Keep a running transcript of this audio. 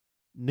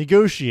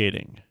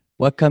Negotiating.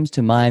 What comes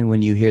to mind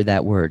when you hear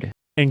that word?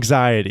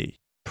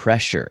 Anxiety.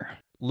 Pressure.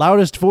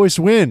 Loudest voice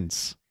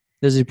wins.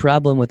 There's a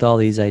problem with all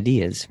these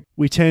ideas,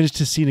 We tend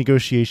to see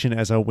negotiation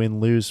as a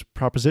win-lose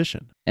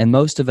proposition. and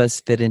most of us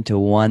fit into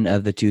one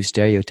of the two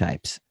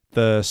stereotypes.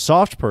 The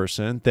soft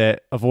person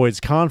that avoids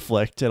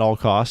conflict at all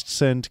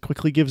costs and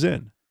quickly gives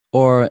in.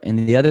 Or,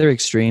 in the other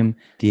extreme,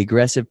 the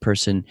aggressive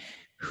person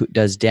who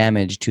does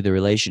damage to the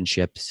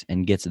relationships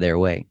and gets their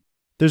way.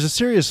 There's a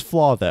serious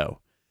flaw, though.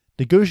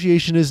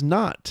 Negotiation is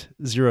not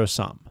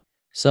zero-sum.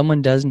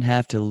 Someone doesn't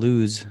have to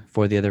lose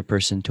for the other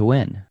person to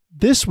win.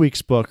 This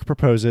week's book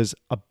proposes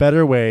a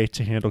better way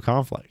to handle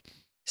conflict.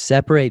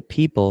 Separate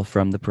people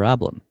from the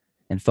problem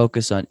and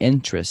focus on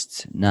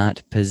interests,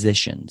 not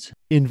positions.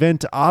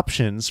 Invent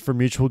options for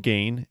mutual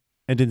gain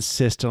and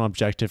insist on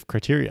objective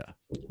criteria.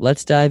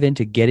 Let's dive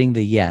into getting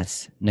the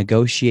yes,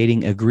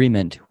 negotiating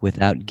agreement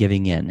without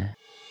giving in.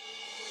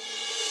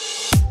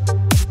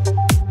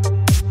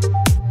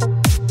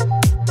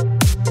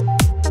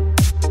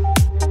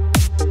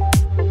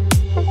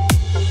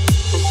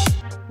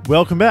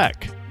 Welcome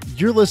back.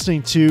 You're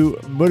listening to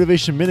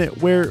Motivation Minute,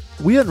 where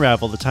we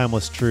unravel the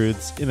timeless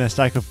truths in a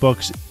stack of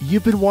books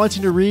you've been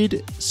wanting to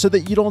read so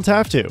that you don't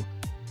have to.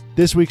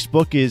 This week's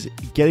book is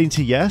Getting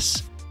to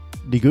Yes,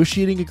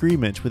 Negotiating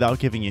Agreement Without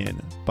Giving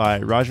In by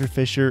Roger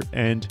Fisher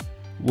and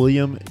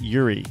William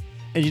Ury.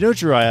 And you know,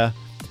 Jiraiya,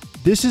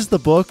 this is the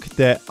book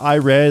that I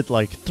read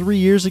like 3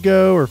 years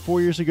ago or 4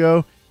 years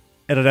ago,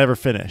 and I never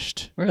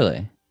finished.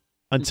 Really?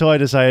 Until I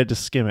decided to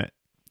skim it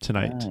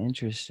tonight.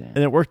 Interesting.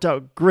 And it worked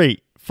out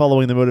great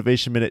following the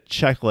Motivation Minute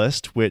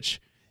checklist,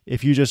 which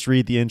if you just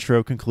read the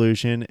intro,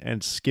 conclusion,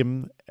 and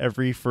skim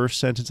every first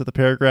sentence of the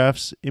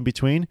paragraphs in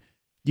between,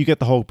 you get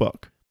the whole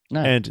book.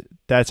 Nice. And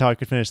that's how I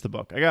could finish the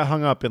book. I got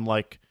hung up in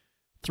like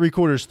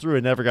 3/4 through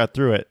and never got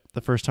through it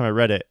the first time I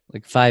read it.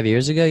 Like 5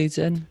 years ago, you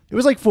said? It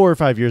was like 4 or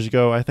 5 years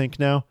ago, I think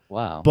now.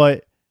 Wow.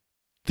 But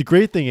the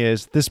great thing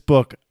is this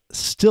book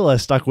still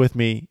has stuck with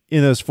me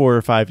in those 4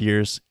 or 5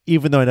 years,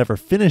 even though I never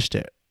finished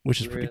it,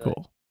 which is pretty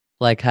cool.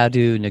 Like how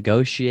to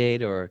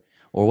negotiate or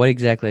what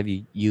exactly have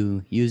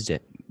you used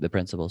it, the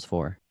principles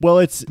for? Well,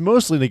 it's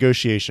mostly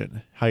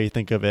negotiation, how you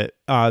think of it.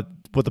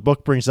 What the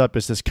book brings up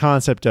is this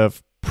concept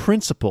of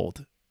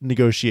principled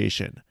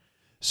negotiation.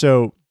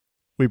 So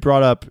we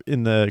brought up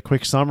in the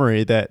quick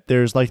summary that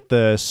there's like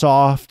the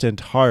soft and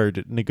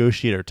hard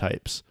negotiator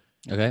types.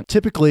 Okay.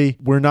 Typically,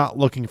 we're not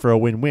looking for a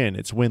win-win.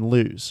 It's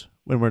win-lose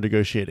when we're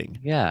negotiating.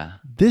 Yeah.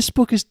 This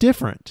book is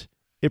different.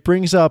 It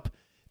brings up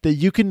that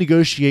you can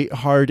negotiate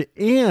hard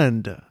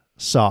and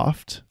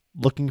soft,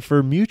 looking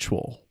for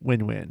mutual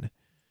win-win.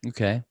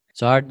 Okay.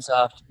 So hard and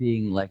soft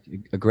being like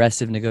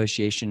aggressive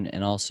negotiation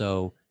and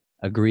also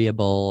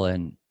agreeable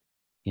and,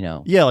 you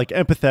know. Yeah, like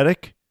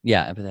empathetic.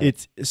 Yeah,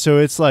 empathetic.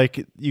 It's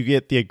like you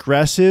get the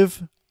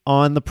aggressive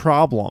on the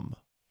problem,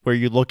 where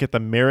you look at the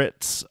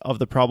merits of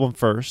the problem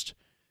first,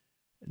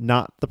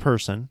 not the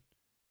person,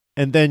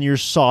 and then you're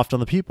soft on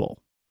the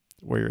people,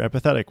 where you're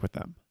empathetic with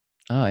them.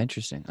 Oh,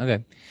 interesting.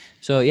 Okay.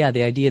 So yeah,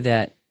 the idea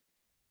that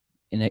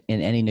in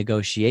any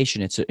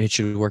negotiation, it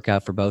should work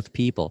out for both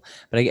people.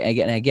 But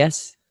I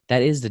guess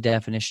that is the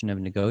definition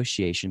of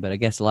negotiation. But I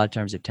guess a lot of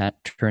times it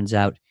turns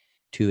out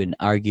to an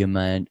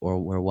argument or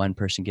where one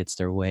person gets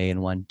their way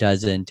and one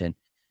doesn't, and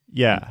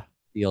Yeah.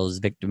 feels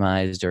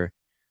victimized or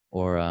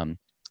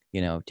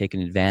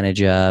taken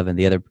advantage of, and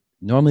the other,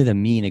 normally the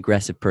mean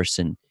aggressive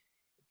person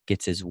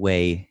gets his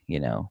way,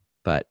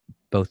 but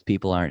both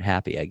people aren't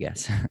happy, I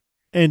guess.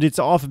 And it's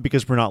often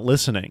because we're not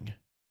listening.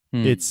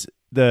 It's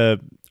the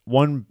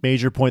one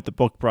major point the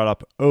book brought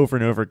up over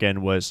and over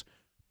again was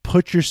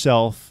put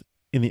yourself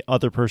in the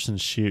other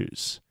person's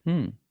shoes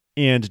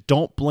and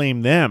don't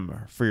blame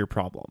them for your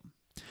problem.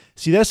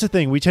 See, that's the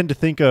thing. We tend to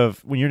think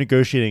of when you're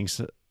negotiating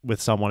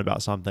with someone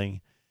about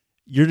something,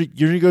 you're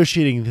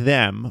negotiating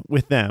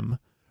with them,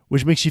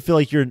 which makes you feel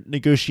like you're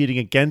negotiating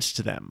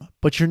against them,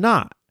 but you're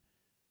not.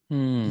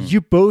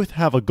 You both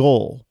have a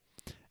goal.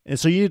 And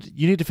so you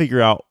need to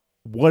figure out,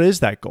 what is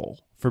that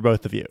goal for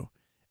both of you,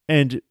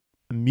 and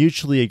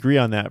mutually agree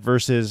on that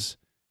versus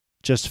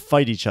just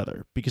fight each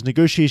other, because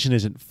negotiation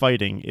isn't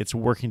fighting. It's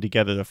working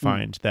together to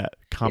find that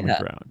common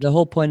ground. The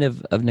whole point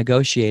of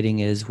negotiating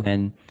is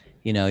when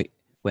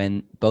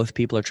both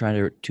people are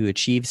trying to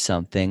achieve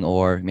something,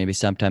 or maybe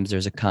sometimes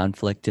there's a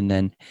conflict and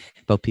then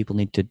both people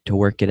need to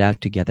work it out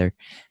together.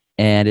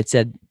 And it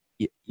said,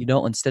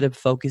 instead of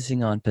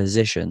focusing on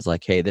positions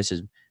like, hey, this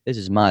is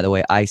the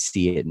way I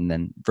see it, and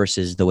then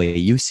versus the way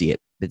you see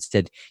it,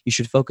 instead you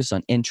should focus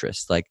on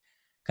interest, like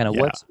kind of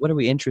what are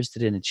we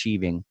interested in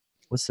achieving?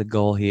 What's the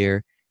goal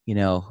here?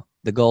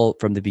 The goal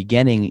from the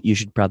beginning, you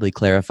should probably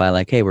clarify,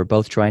 like, hey, we're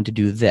both trying to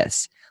do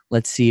this.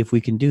 Let's see if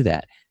we can do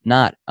that.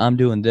 Not, I'm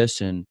doing this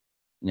and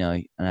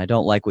and I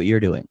don't like what you're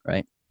doing,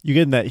 right? You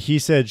get in that he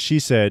said, she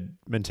said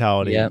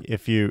mentality. Yep.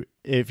 If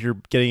you're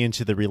getting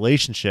into the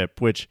relationship,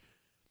 which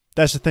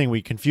that's the thing,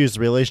 we confuse the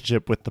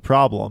relationship with the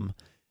problem.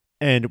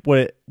 And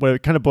what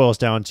it kind of boils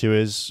down to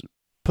is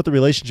put the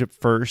relationship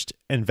first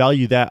and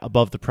value that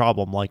above the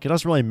problem. Like, it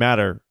doesn't really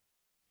matter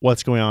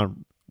what's going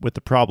on with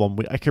the problem.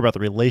 I care about the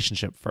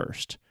relationship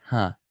first.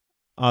 Huh.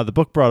 The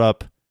book brought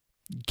up,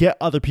 get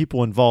other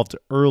people involved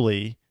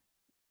early,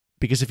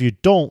 because if you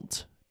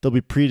don't, they'll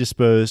be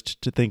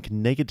predisposed to think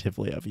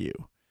negatively of you.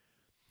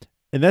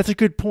 And that's a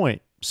good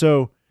point.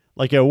 So,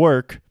 like at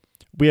work,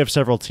 we have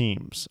several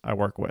teams I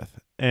work with.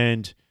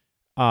 And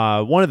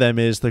one of them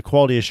is the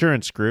quality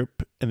assurance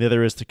group, and the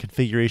other is the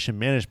configuration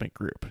management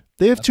group.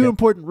 They have two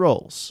important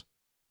roles.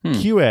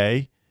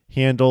 QA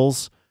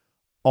handles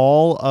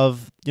all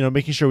of,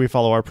 making sure we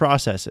follow our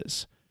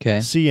processes. Okay.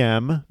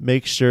 CM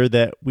makes sure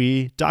that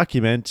we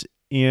document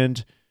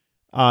and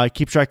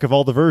keep track of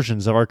all the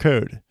versions of our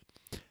code.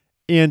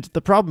 And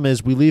the problem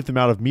is we leave them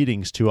out of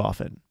meetings too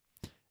often.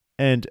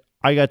 And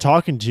I got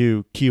talking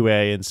to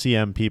QA and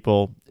CM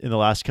people in the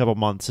last couple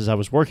months as I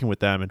was working with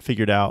them and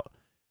figured out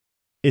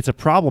it's a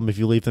problem if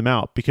you leave them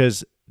out,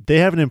 because they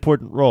have an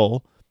important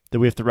role that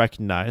we have to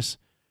recognize,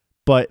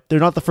 but they're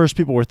not the first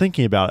people we're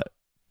thinking about it,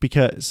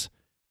 because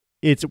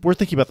we're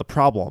thinking about the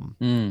problem,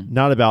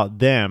 not about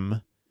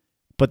them,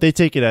 but they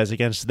take it as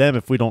against them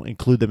if we don't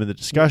include them in the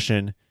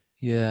discussion.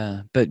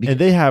 Yeah, and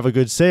they have a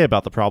good say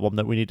about the problem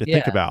that we need to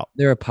think about.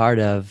 They're a part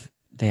of.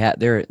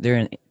 They're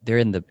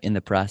in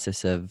the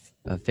process of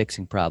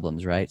fixing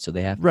problems, right? So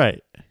they have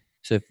right.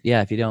 So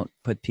if you don't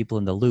put people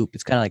in the loop,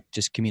 it's kind of like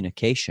just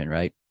communication,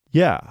 right?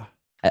 Yeah,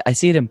 I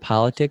see it in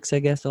politics, I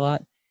guess, a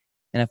lot,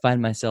 and I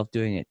find myself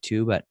doing it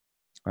too. But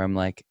where I'm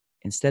like,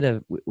 instead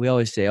of we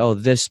always say, oh,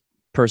 this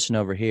person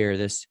over here,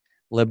 this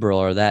liberal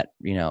or that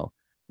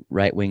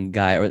right wing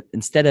guy, or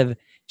instead of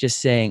just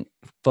saying,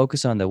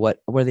 focus on what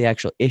are the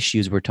actual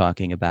issues we're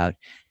talking about,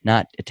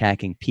 not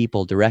attacking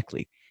people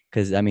directly.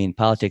 Because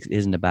politics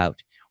isn't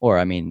about,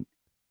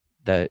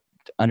 the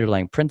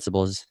underlying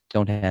principles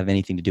don't have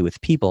anything to do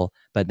with people,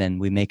 but then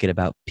we make it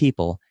about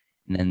people,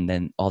 and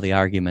then all the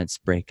arguments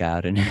break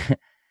out and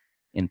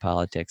in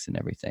politics and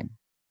everything.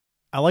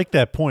 I like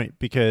that point,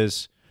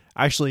 because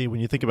actually when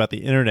you think about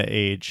the internet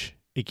age,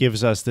 it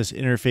gives us this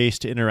interface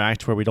to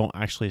interact where we don't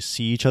actually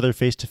see each other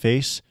face to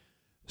face.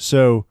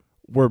 So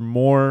we're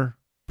more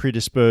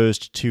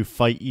predisposed to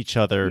fight each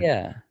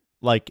other,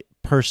 like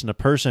person to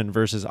person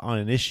versus on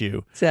an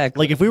issue. Exactly.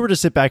 Like if we were to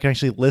sit back and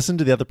actually listen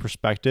to the other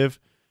perspective,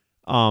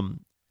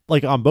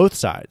 like on both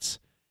sides,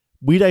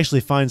 we'd actually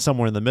find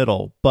somewhere in the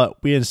middle,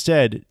 but we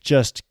instead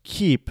just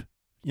keep,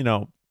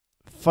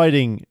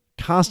 fighting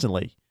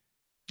constantly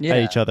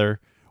at each other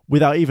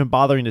without even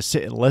bothering to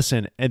sit and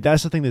listen. And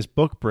that's the thing this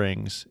book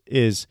brings,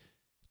 is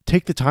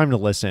take the time to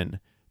listen,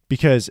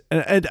 because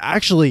and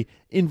actually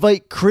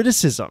invite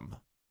criticism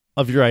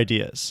of your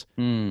ideas.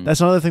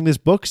 That's another thing this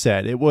book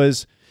said. It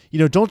was,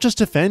 don't just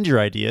defend your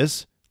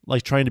ideas,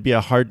 like trying to be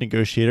a hard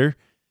negotiator,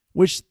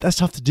 which that's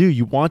tough to do.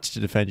 You want to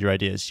defend your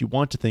ideas. You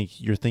want to think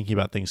you're thinking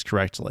about things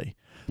correctly.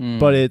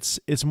 But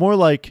it's more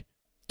like,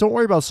 don't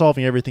worry about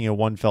solving everything in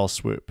one fell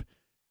swoop.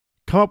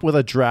 Come up with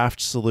a draft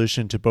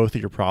solution to both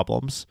of your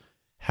problems,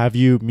 have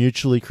you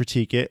mutually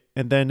critique it,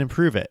 and then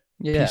improve it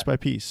piece by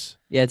piece.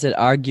 Yeah, it's that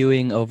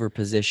arguing over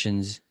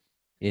positions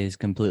is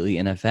completely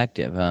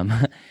ineffective,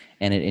 and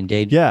it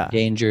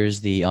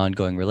endangers the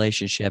ongoing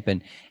relationship,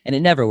 and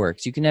it never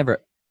works. You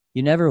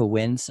never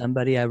win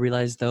somebody. I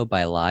realize, though,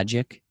 by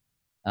logic,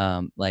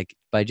 like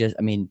by just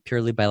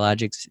purely by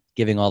logic,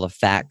 giving all the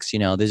facts.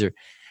 These are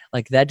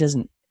like, that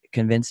doesn't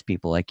convince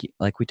people.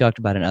 Like we talked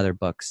about in other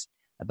books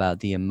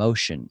about the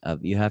emotion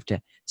of, you have to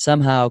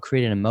somehow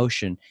create an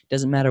emotion.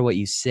 Doesn't matter what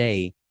you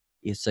say.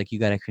 It's like you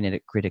got to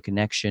create a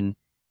connection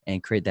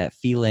and create that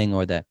feeling,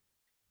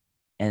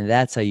 and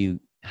that's how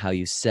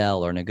you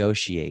sell or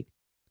negotiate,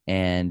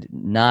 and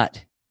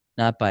not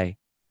by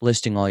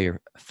listing all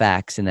your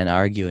facts and then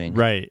arguing.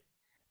 Right.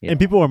 And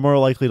people are more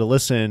likely to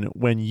listen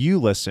when you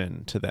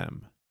listen to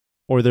them,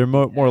 or they're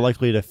more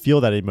likely to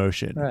feel that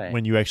emotion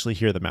when you actually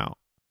hear them out.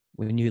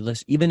 When you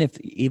listen, even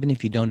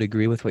if you don't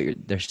agree with what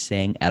they're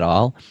saying at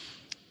all,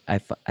 I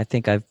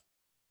think I've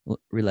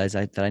realized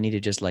that I need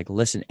to just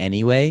listen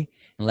anyway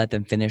and let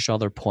them finish all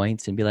their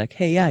points and be like,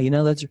 hey, yeah,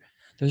 those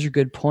are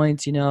good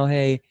points,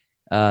 hey,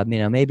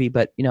 maybe,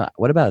 but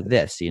what about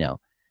this,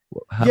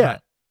 how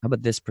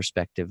about this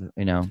perspective,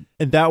 And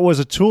that was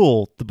a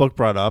tool the book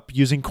brought up,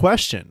 using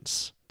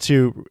questions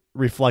to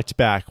reflect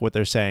back what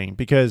they're saying,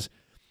 because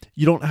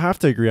you don't have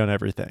to agree on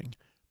everything.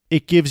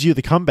 It gives you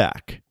the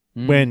comeback.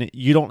 When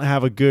you don't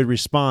have a good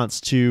response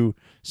to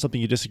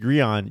something you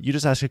disagree on, you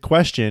just ask a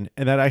question,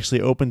 and that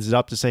actually opens it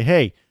up to say,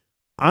 hey,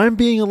 I'm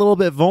being a little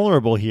bit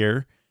vulnerable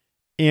here,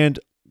 and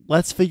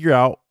let's figure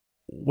out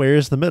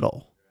where's the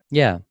middle.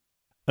 Yeah.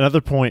 Another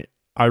point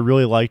I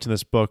really liked in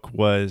this book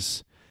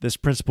was this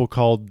principle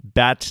called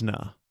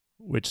BATNA,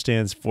 which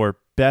stands for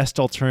Best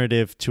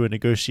Alternative to a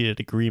Negotiated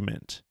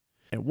Agreement.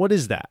 And what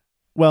is that?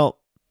 Well,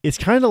 it's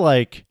kind of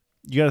like,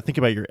 you got to think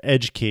about your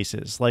edge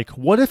cases. Like,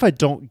 what if I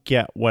don't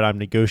get what I'm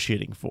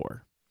negotiating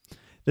for?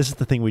 This is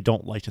the thing we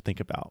don't like to think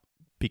about,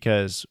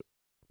 because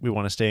we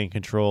want to stay in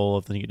control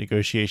of the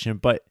negotiation.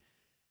 But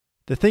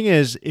the thing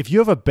is, if you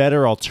have a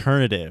better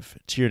alternative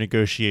to your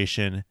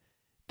negotiation,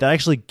 that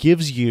actually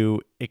gives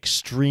you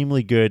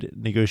extremely good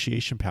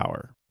negotiation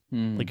power.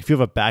 Like if you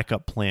have a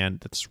backup plan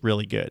that's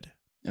really good.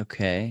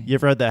 Okay. You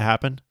ever had that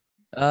happen?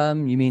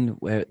 You mean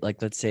where,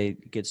 like, let's say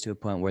it gets to a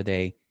point where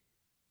they're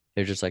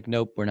just like,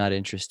 nope, we're not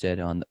interested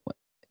on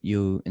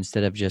you,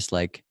 instead of just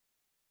like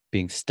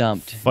being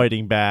stumped,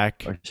 Fighting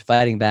back. or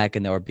fighting back,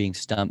 or being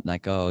stumped,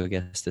 like, oh, I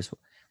guess this,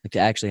 like, to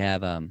actually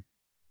have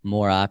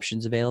more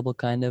options available,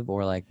 kind of,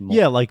 or like more.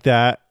 Yeah, like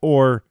that.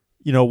 Or,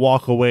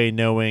 walk away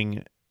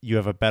knowing you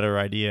have a better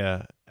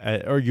idea,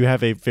 or you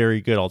have a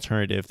very good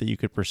alternative that you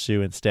could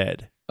pursue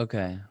instead.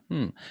 Okay.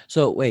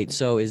 So wait,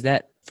 so is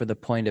that for the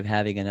point of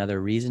having another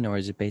reason, or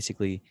is it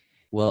basically,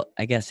 well,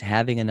 I guess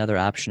having another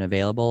option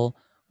available,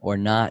 or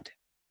not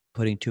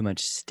putting too much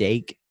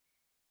stake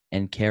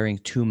and caring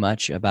too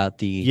much about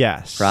the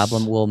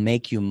problem will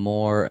make you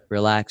more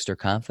relaxed or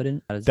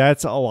confident?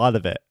 That's a lot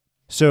of it.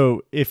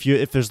 So if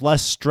there's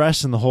less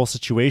stress in the whole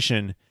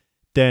situation,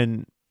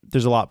 then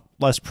there's a lot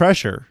less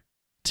pressure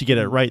to get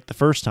it right the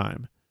first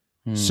time.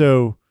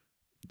 So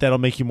that'll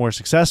make you more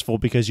successful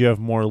because you have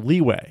more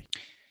leeway.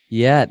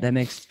 Yeah, that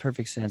makes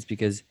perfect sense,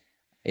 because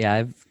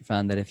I've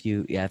found that if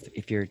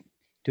you're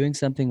doing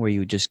something where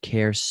you just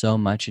care so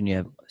much and you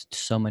have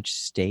so much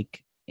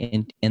stake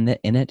in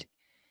it,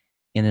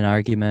 in an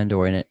argument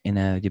or in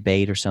a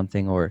debate or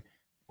something, or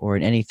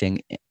in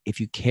anything, if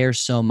you care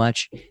so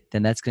much,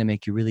 then that's going to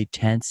make you really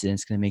tense, and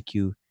it's going to make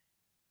you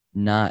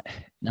not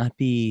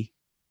be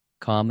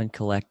calm and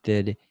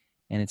collected,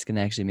 and it's going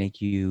to actually make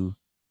you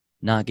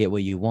not get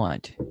what you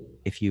want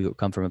if you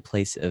come from a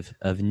place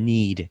of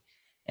need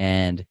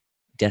and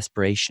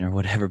desperation or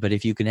whatever. But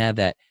if you can have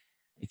that,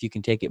 if you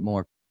can take it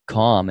more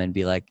calm and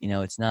be like,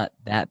 it's not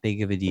that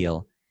big of a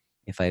deal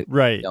if I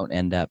don't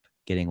end up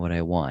getting what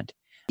I want.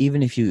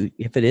 Even if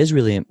it is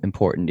really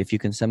important, if you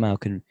can somehow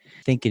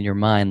think in your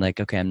mind, like,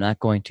 okay, I'm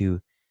going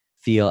to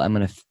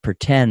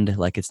pretend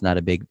like it's not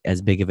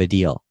as big of a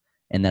deal.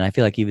 And then I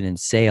feel like even in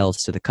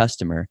sales to the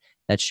customer,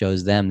 that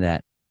shows them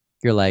that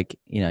you're like,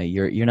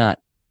 you're not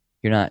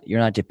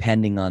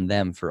depending on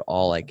them for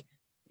all, like,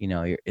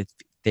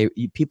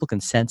 people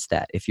can sense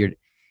that if you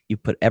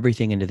put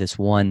everything into this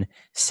one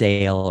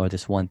sale or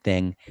this one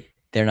thing,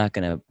 they're not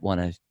going to want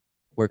to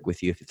work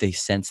with you if they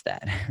sense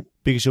that.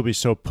 Because you'll be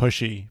so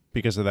pushy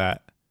because of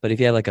that. But if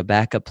you have like a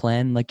backup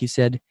plan, like you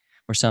said,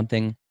 or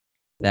something,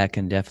 that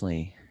can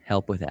definitely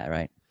help with that,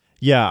 right?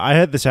 Yeah, I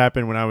had this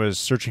happen when I was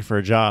searching for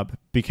a job,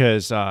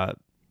 because I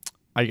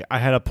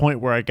had a point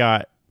where I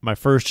got my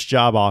first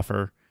job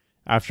offer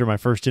after my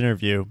first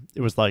interview.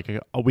 It was like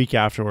a week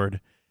afterward.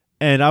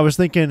 And I was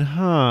thinking,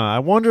 I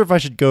wonder if I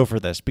should go for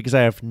this, because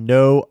I have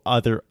no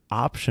other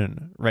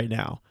option right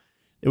now.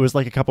 It was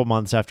like a couple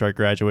months after I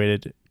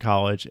graduated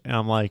college. And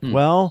I'm like,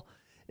 well,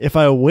 if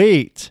I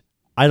wait,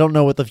 I don't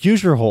know what the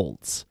future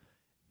holds.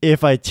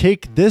 If I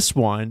take this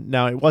one,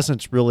 now it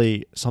wasn't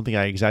really something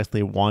I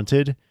exactly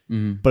wanted,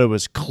 but it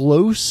was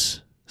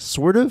close,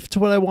 sort of, to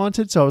what I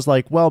wanted. So I was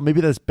like, well, maybe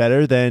that's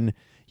better than,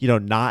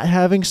 not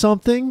having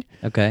something.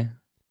 Okay.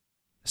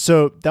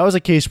 So that was a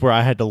case where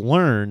I had to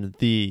learn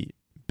the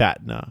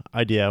BATNA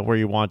idea, where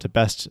you want a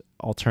best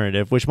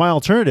alternative, which my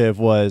alternative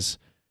was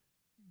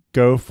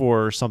go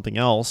for something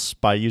else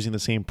by using the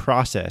same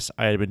process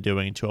I had been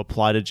doing to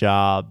apply to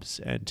jobs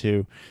and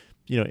to,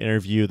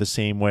 interview the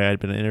same way I'd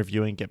been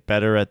interviewing, get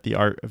better at the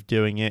art of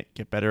doing it,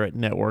 get better at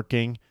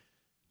networking.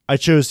 I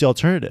chose the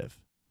alternative.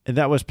 And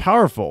that was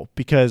powerful,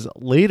 because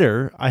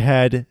later I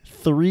had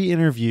 3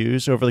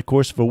 interviews over the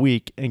course of a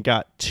week and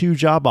got 2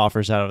 job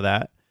offers out of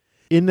that.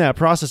 In that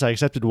process, I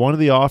accepted one of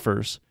the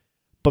offers,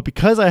 but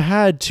because I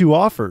had 2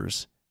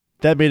 offers,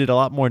 that made it a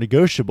lot more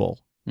negotiable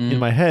in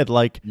my head.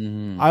 Like,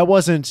 I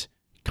wasn't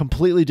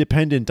completely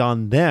dependent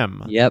on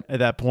them at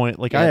that point.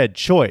 Like, I had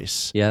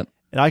choice.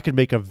 And I could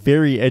make a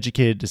very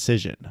educated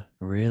decision.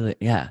 Really?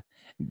 Yeah.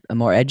 A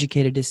more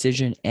educated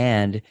decision,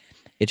 and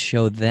it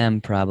showed them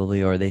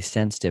probably, or they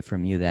sensed it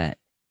from you, that,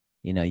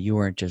 you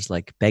weren't just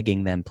like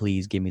begging them,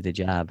 please give me the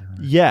job.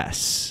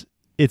 Yes.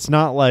 It's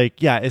not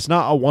like, it's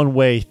not a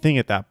one-way thing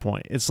at that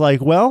point. It's like,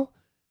 well,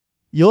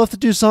 you'll have to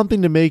do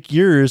something to make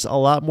yours a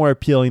lot more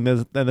appealing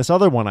than this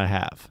other one I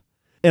have.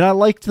 And I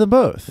liked them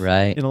both,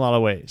 right, in a lot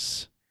of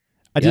ways.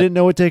 I didn't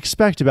know what to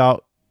expect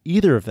about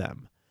either of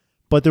them,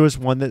 but there was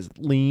one that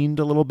leaned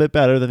a little bit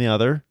better than the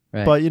other.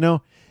 Right. But,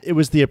 it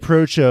was the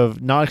approach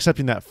of not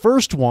accepting that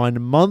first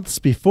one months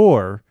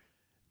before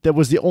that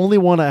was the only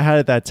one I had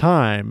at that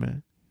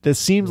time that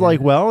seemed like,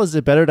 well, is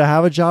it better to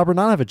have a job or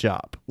not have a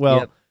job?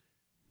 Well,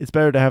 it's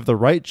better to have the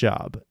right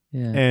job.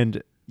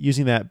 And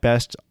using that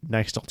best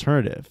next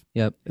alternative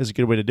is a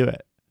good way to do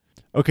it.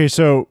 Okay,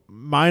 so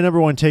my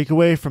number one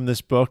takeaway from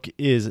this book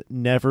is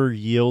never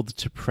yield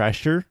to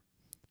pressure.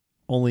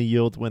 Only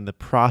yield when the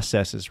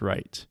process is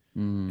right.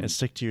 And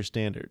stick to your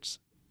standards.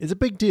 It's a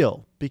big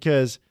deal,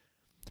 because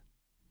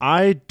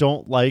I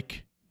don't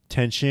like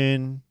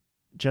tension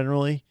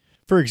generally.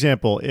 For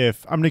example,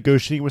 if I'm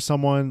negotiating with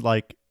someone,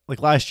 like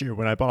last year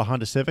when I bought a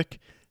Honda Civic,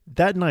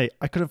 that night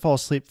I couldn't fall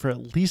asleep for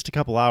at least a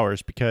couple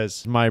hours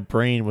because my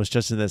brain was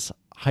just in this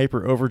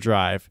hyper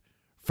overdrive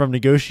from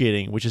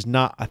negotiating, which is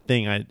not a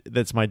thing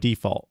that's my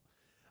default.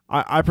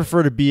 I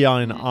prefer to be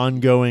on an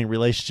ongoing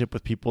relationship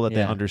with people that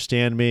they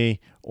understand me,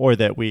 or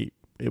that we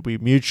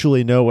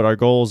mutually know what our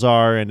goals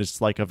are, and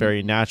it's like a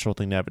very natural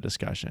thing to have a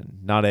discussion,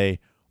 not a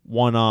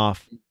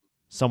one-off,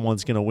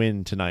 someone's going to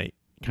win tonight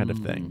kind of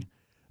thing.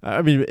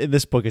 I mean, in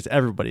this book, it's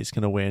everybody's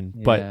going to win,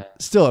 but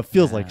still it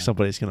feels like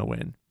somebody's going to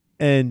win.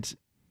 And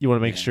you want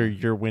to make sure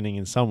you're winning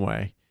in some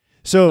way.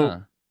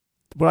 So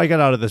what I got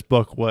out of this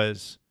book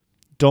was,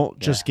 don't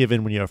just give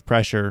in when you have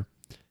pressure.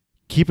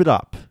 Keep it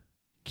up.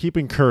 Keep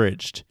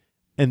encouraged.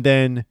 And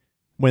then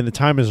when the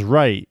time is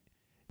right,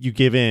 you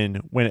give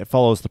in when it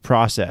follows the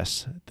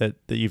process that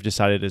you've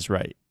decided is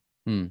right.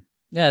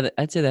 Yeah,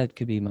 I'd say that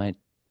could be my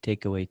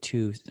takeaway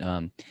too.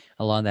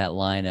 Along that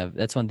line of,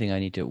 that's one thing I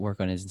need to work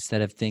on, is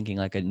instead of thinking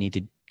like I need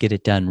to get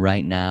it done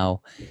right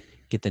now,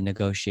 get the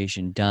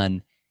negotiation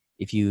done.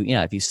 If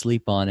you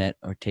sleep on it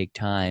or take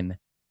time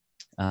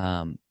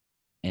and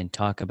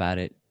talk about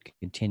it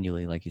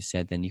continually, like you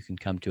said, then you can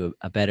come to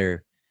a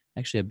better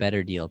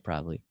deal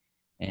probably.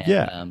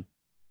 And,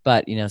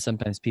 but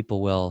sometimes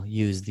people will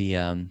use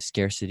the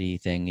scarcity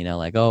thing,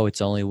 like, oh,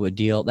 it's only a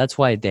deal. That's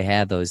why they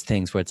have those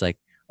things where it's like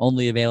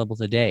only available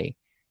today.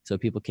 So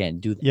people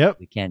can't do that. Yep.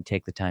 They can't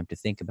take the time to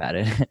think about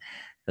it.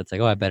 That's like,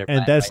 oh, I better.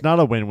 And that's not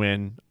a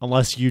win-win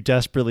unless you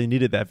desperately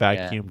needed that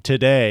vacuum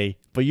today,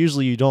 but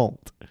usually you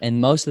don't. And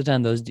most of the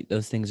time, those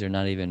things are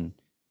not even,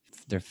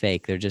 they're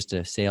fake. They're just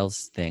a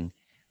sales thing.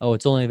 Oh,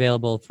 it's only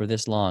available for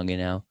this long,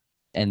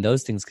 and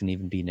those things can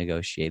even be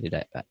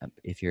negotiated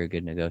if you're a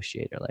good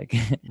negotiator. Like,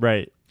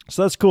 right.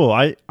 So that's cool.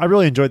 I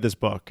really enjoyed this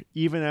book.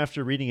 Even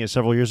after reading it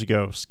several years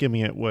ago,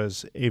 skimming it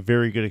was a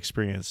very good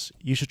experience.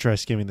 You should try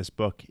skimming this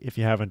book if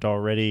you haven't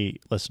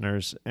already,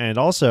 listeners. And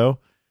also,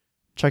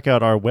 check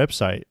out our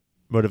website,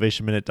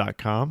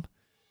 motivationminute.com,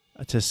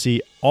 to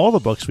see all the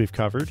books we've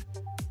covered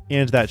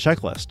and that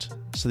checklist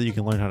so that you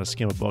can learn how to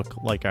skim a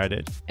book like I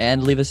did.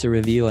 And leave us a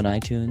review on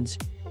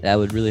iTunes. That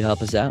would really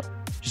help us out.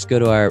 Just go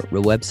to our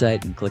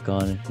website and click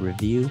on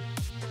review,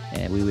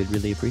 and we would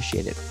really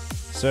appreciate it.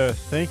 So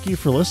thank you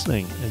for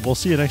listening, and we'll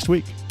see you next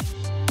week.